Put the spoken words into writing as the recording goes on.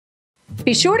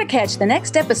Be sure to catch the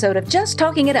next episode of Just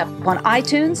Talking It Up on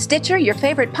iTunes, Stitcher, your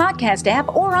favorite podcast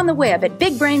app, or on the web at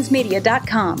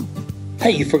bigbrainsmedia.com. Hey,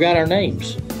 you forgot our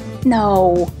names.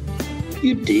 No.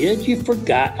 You did. You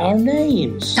forgot our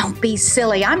names. Don't be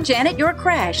silly. I'm Janet, you're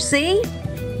Crash, see?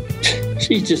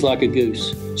 She's just like a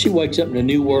goose. She wakes up in a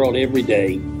new world every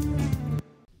day.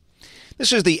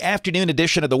 This is the afternoon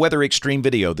edition of the Weather Xtreme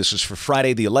video. This is for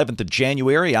Friday, the 11th of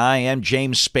January. I am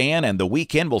James Spann, and the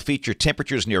weekend will feature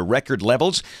temperatures near record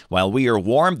levels. While we are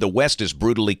warm, the west is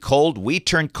brutally cold. We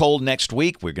turn cold next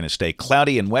week. We're going to stay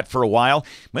cloudy and wet for a while.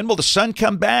 When will the sun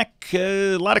come back?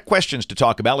 A lot of questions to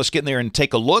talk about. Let's get in there and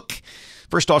take a look.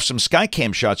 First off, some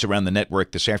Skycam shots around the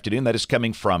network this afternoon. That is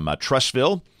coming from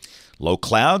Trussville. Low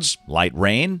clouds, light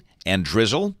rain, and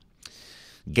drizzle.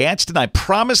 Gadsden, I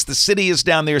promise the city is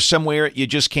down there somewhere. You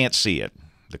just can't see it.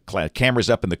 The camera's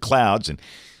up in the clouds, and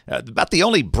about the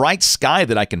only bright sky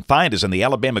that I can find is on the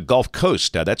Alabama Gulf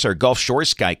Coast. That's our Gulf Shore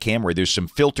sky cam, where there's some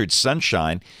filtered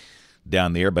sunshine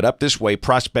down there. But up this way,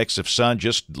 prospects of sun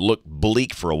just look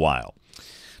bleak for a while.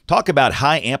 Talk about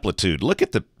high amplitude. Look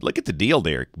at the deal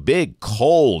there. Big,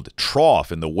 cold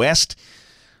trough in the west,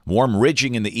 warm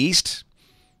ridging in the east.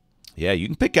 Yeah, you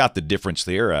can pick out the difference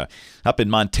there. Up in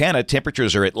Montana,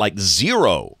 temperatures are at like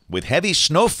 0 with heavy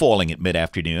snow falling at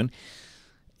mid-afternoon.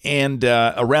 And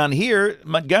around here,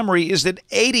 Montgomery is at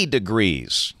 80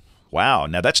 degrees. Wow.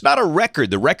 Now, that's not a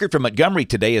record. The record for Montgomery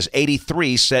today is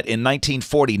 83, set in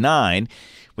 1949.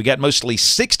 We got mostly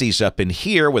 60s up in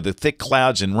here with the thick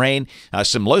clouds and rain.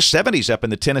 Some low 70s up in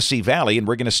the Tennessee Valley, and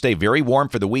we're going to stay very warm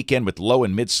for the weekend with low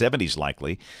and mid-70s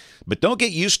likely. But don't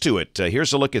get used to it.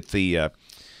 Here's a look at the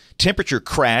temperature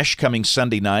crash coming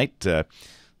Sunday night.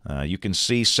 You can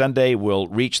see Sunday will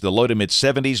reach the low to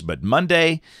mid-70s, but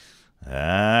Monday,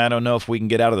 I don't know if we can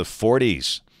get out of the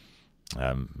 40s.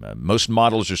 Most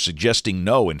models are suggesting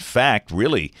no. In fact,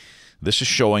 really, this is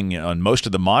showing on most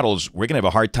of the models, we're going to have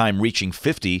a hard time reaching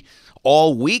 50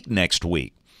 all week next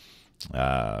week.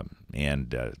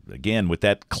 Again, with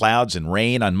that clouds and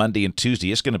rain on Monday and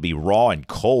Tuesday, it's going to be raw and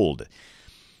cold.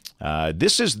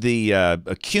 This is the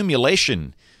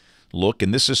accumulation look,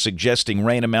 and this is suggesting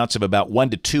rain amounts of about 1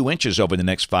 to 2 inches over the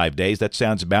next 5 days. That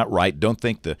sounds about right. Don't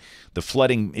think the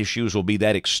flooding issues will be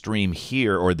that extreme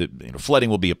here, or the flooding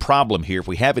will be a problem here. If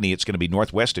we have any, it's going to be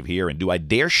northwest of here. And do I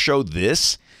dare show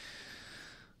this?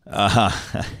 I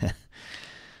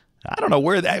don't know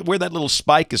where that little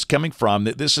spike is coming from.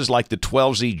 This is like the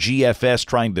 12Z GFS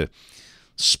trying to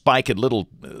spike at little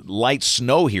light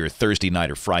snow here Thursday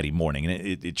night or Friday morning,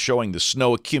 and it's showing the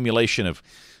snow accumulation of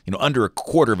under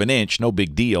 1/4 of an inch. No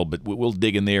big deal, but we'll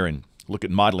dig in there and look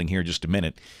at modeling here in just a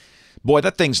minute. Boy,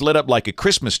 that thing's lit up like a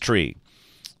Christmas tree.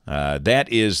 That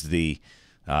is the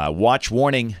watch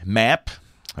warning map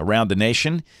around the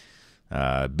nation.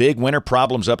 Big winter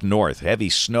problems up north. Heavy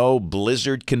snow,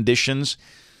 blizzard conditions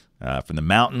from the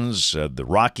mountains, the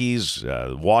Rockies,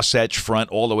 Wasatch Front,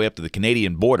 all the way up to the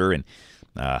Canadian border, and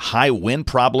high wind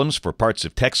problems for parts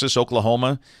of Texas,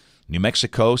 Oklahoma, New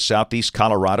Mexico, southeast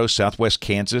Colorado, southwest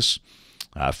Kansas.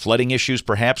 Flooding issues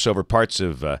perhaps over parts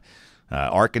of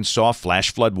Arkansas.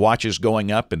 Flash flood watches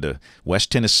going up into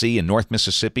West Tennessee and North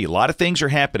Mississippi. A lot of things are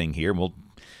happening here, and we'll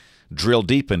drill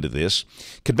deep into this.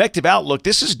 Convective outlook,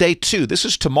 this is day 2. This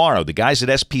is tomorrow. The guys at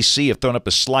SPC have thrown up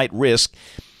a slight risk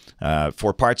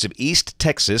for parts of East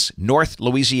Texas, North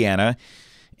Louisiana,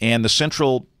 and the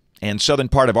central and southern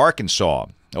part of Arkansas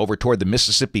over toward the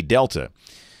Mississippi Delta.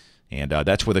 And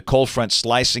that's with a cold front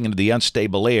slicing into the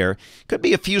unstable air. Could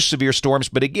be a few severe storms,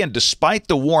 but again, despite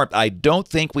the warmth, I don't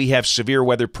think we have severe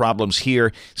weather problems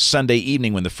here Sunday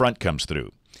evening when the front comes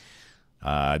through.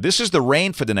 This is the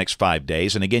rain for the next 5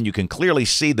 days, and again, you can clearly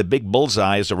see the big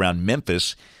bullseyes around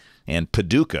Memphis and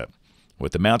Paducah,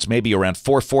 with amounts maybe around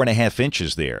 4.5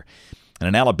 inches there. And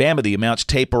in Alabama, the amounts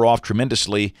taper off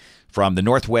tremendously from the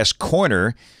northwest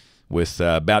corner, with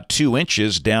about 2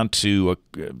 inches down to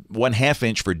 1/2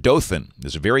 inch for Dothan.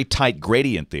 There's a very tight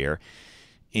gradient there.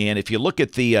 And if you look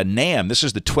at the NAM, this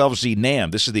is the 12Z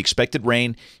NAM. This is the expected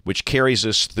rain, which carries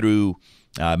us through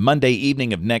Monday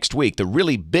evening of next week. The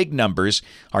really big numbers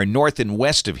are north and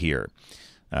west of here,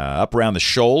 up around the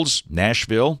Shoals,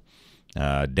 Nashville,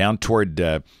 down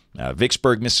toward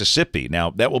Vicksburg, Mississippi. Now,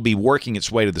 that will be working its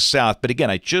way to the south, but again,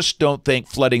 I just don't think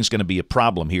flooding is going to be a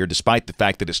problem here, despite the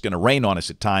fact that it's going to rain on us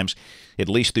at times, at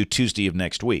least through Tuesday of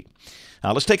next week.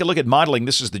 Let's take a look at modeling.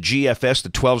 This is the GFS, the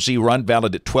 12Z run,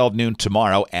 valid at 12 noon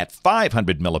tomorrow at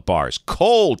 500 millibars.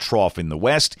 Cold trough in the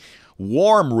west,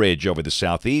 warm ridge over the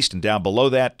southeast, and down below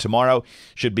that tomorrow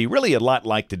should be really a lot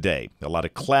like today. A lot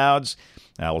of clouds.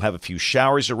 We'll have a few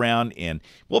showers around, and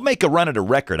we'll make a run at a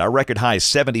record. Our record high is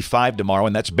 75 tomorrow,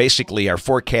 and that's basically our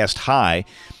forecast high.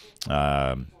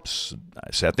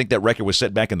 So I think that record was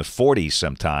set back in the 40s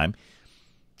sometime.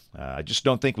 I just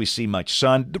don't think we see much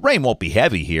sun. The rain won't be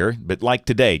heavy here, but like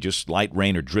today, just light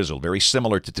rain or drizzle. Very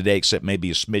similar to today, except maybe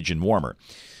a smidgen warmer.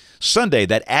 Sunday,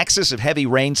 that axis of heavy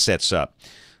rain sets up.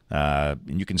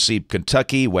 And you can see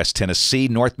Kentucky, West Tennessee,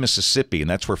 North Mississippi, and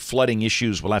that's where flooding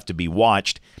issues will have to be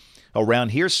watched. Around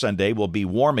here Sunday will be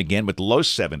warm again with low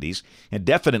 70s, and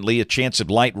definitely a chance of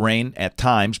light rain at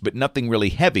times, but nothing really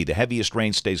heavy. The heaviest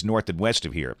rain stays north and west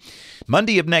of here.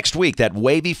 Monday of next week, that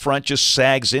wavy front just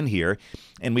sags in here,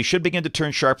 and we should begin to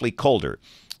turn sharply colder.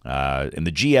 And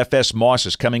the GFS Moss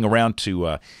is coming around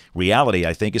to reality,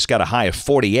 I think. It's got a high of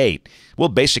 48. We'll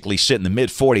basically sit in the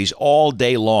mid-40s all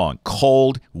day long.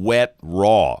 Cold, wet,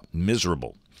 raw,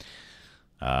 miserable.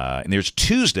 And there's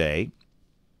Tuesday.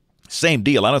 Same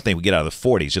deal. I don't think we get out of the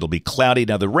 40s. It'll be cloudy.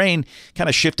 Now, the rain kind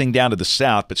of shifting down to the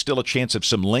south, but still a chance of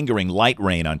some lingering light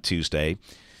rain on Tuesday.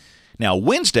 Now,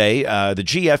 Wednesday, the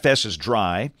GFS is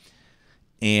dry,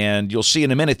 and you'll see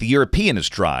in a minute the European is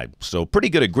dry. So pretty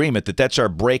good agreement that that's our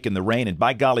break in the rain, and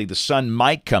by golly, the sun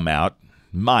might come out,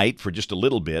 for just a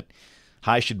little bit.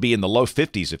 High should be in the low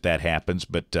 50s if that happens.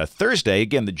 But Thursday,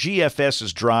 again, the GFS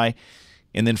is dry,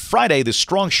 and then Friday, the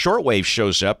strong shortwave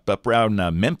shows up around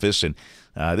Memphis, and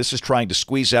this is trying to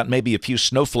squeeze out maybe a few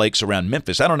snowflakes around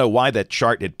Memphis. I don't know why that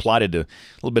chart had plotted a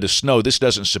little bit of snow. This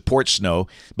doesn't support snow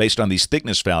based on these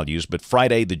thickness values, but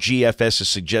Friday the GFS is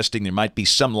suggesting there might be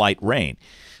some light rain.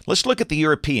 Let's look at the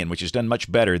European, which has done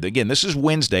much better. Again, this is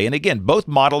Wednesday, and again, both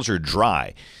models are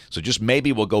dry, so just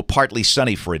maybe we'll go partly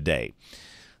sunny for a day.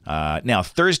 Now,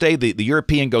 Thursday, the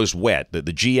European goes wet. The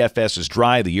GFS is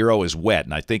dry. The Euro is wet.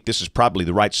 And I think this is probably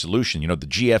the right solution. You know, the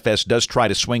GFS does try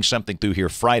to swing something through here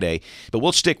Friday, but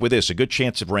we'll stick with this. A good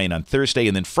chance of rain on Thursday.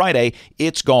 And then Friday,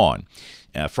 it's gone.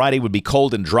 Friday would be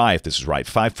cold and dry if this is right.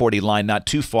 540 line, not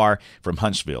too far from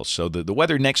Huntsville. So the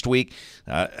weather next week,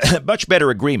 much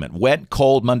better agreement. Wet,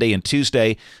 cold Monday and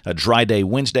Tuesday, a dry day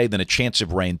Wednesday, then a chance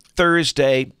of rain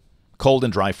Thursday, cold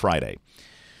and dry Friday.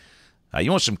 You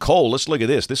want some cold? Let's look at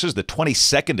this. This is the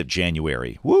 22nd of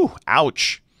January. Woo,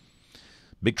 ouch.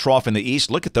 Big trough in the east.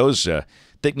 Look at those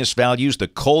thickness values. The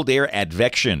cold air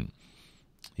advection.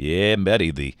 Yeah,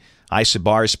 Betty, the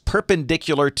isobars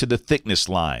perpendicular to the thickness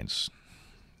lines.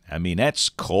 I mean, that's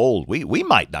cold. We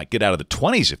might not get out of the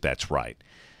 20s if that's right.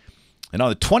 And on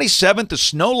the 27th, the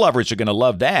snow lovers are going to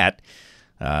love that.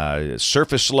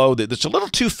 Surface low that's a little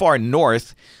too far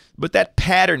north, but that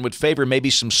pattern would favor maybe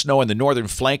some snow in the northern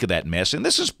flank of that mess. And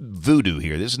this is voodoo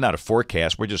here. This is not a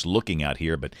forecast. We're just looking out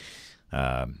here. But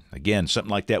again,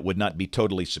 something like that would not be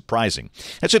totally surprising.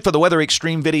 That's it for the Weather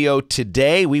Extreme video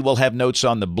today. We will have notes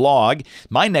on the blog.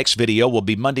 My next video will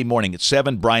be Monday morning at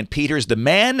 7. Brian Peters, the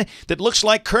man that looks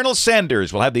like Colonel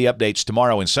Sanders. We'll have the updates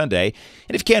tomorrow and Sunday.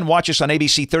 And if you can, watch us on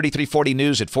ABC 3340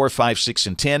 News at 4, 5, 6,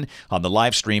 and 10 on the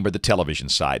live stream or the television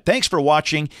side. Thanks for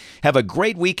watching. Have a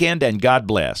great weekend, and God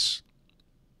bless.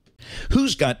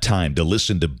 Who's got time to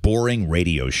listen to boring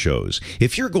radio shows?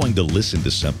 If you're going to listen to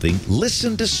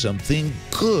something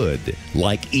good,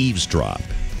 like Eavesdrop.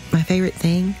 My favorite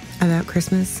thing about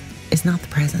Christmas is not the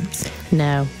presents.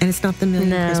 No. And it's not the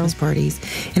million Christmas parties.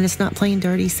 And it's not playing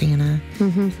Dirty Santa.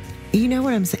 Mm-hmm. You know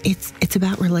what I'm saying? It's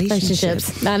about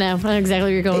relationships. I know. I know exactly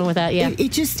where you're going with that, yeah.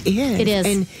 It just is. It is.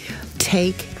 And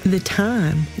take the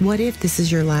time. What if this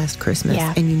is your last Christmas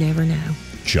and you never know?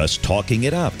 Just talking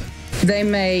it up. They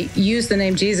may use the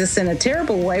name Jesus in a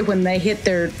terrible way when they hit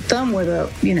their thumb with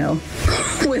a,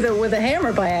 with a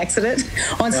hammer by accident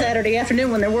on Saturday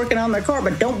afternoon when they're working on their car.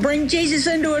 But don't bring Jesus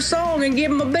into a song and give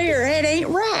him a beer. That ain't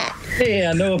right. Hey,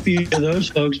 I know a few of those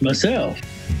folks myself.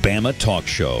 Bama Talk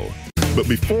Show. But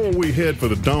before we head for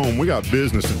the Dome, we got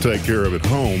business to take care of at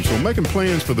home. So making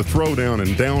plans for the throwdown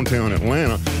in downtown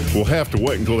Atlanta, we'll have to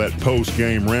wait until that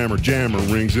post-game rammer jammer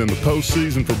rings in the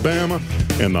postseason for Bama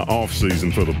and the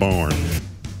offseason for the Barn.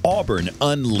 Auburn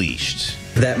unleashed.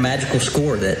 That magical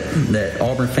score that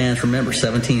Auburn fans remember,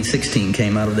 17-16,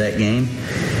 came out of that game.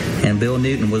 And Bill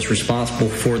Newton was responsible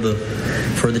for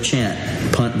the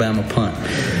chant, punt, Bama, punt.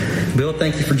 Bill,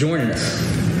 thank you for joining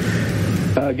us.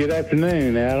 Good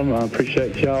afternoon, Adam. I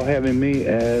appreciate y'all having me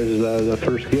as the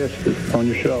first guest on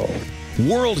your show.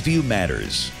 Worldview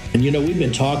Matters. And we've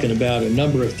been talking about a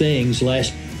number of things.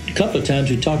 Last couple of times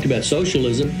we talked about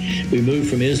socialism. We moved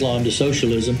from Islam to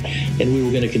socialism, and we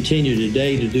were going to continue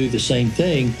today to do the same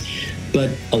thing.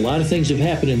 But a lot of things have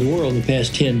happened in the world in the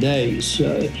past 10 days.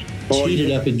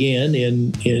 heated up again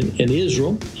in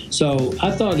Israel. So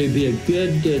I thought it'd be a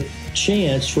good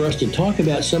chance for us to talk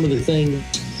about some of the things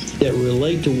that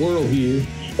relate to worldview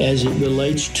as it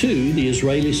relates to the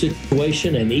Israeli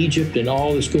situation and Egypt and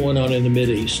all that's going on in the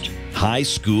Mideast. High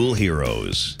school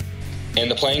heroes. And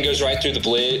the plane goes right through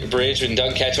the bridge and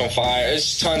doesn't catch on fire.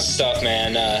 It's tons of stuff,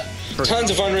 man.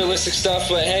 Tons of unrealistic stuff,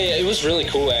 but hey, it was really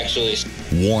cool, actually.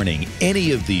 Warning,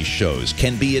 any of these shows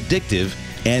can be addictive,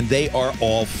 and they are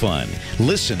all fun.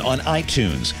 Listen on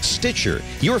iTunes, Stitcher,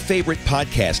 your favorite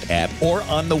podcast app, or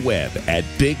on the web at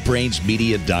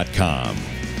bigbrainsmedia.com.